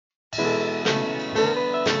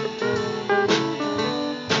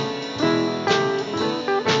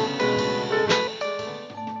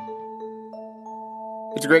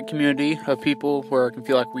It's a great community of people where I can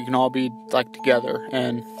feel like we can all be like together,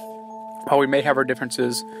 and while we may have our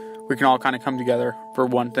differences, we can all kind of come together for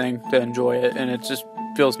one thing to enjoy it, and it just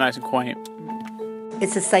feels nice and quaint.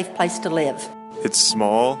 It's a safe place to live. It's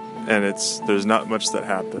small, and there's not much that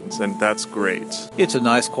happens, and that's great. It's a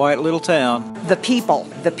nice, quiet little town. The people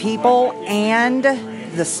and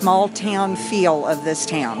the small town feel of this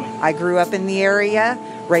town. I grew up in the area,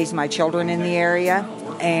 raised my children in the area,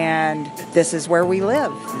 and this is where we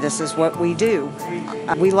live. This is what we do.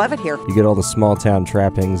 We love it here. You get all the small town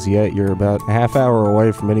trappings, yet you're about a half hour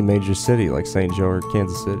away from any major city like St. Joe or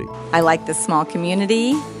Kansas City. I like the small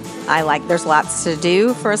community. There's lots to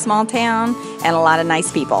do for a small town and a lot of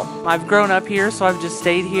nice people. I've grown up here, so I've just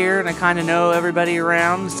stayed here, and I kind of know everybody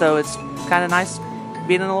around, so it's kind of nice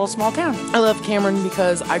being in a little small town. I love Cameron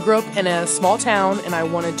because I grew up in a small town and I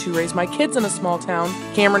wanted to raise my kids in a small town.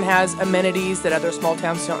 Cameron has amenities that other small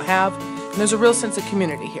towns don't have, and there's a real sense of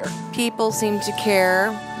community here. People seem to care.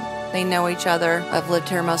 They know each other. I've lived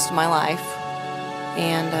here most of my life,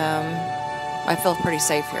 and I feel pretty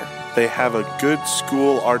safe here. They have a good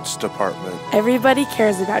school arts department. Everybody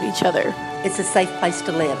cares about each other. It's a safe place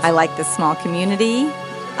to live. I like the small community.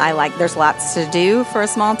 There's lots to do for a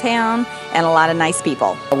small town and a lot of nice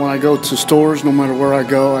people. When I go to stores, no matter where I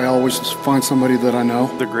go, I always find somebody that I know.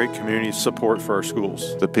 The great community support for our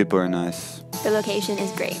schools. The people are nice. The location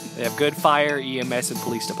is great. They have good fire, EMS, and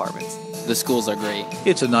police departments. The schools are great.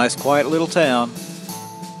 It's a nice, quiet little town.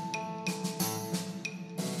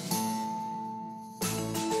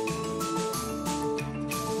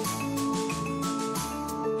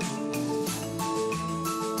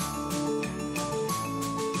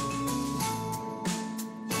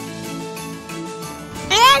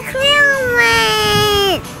 Clear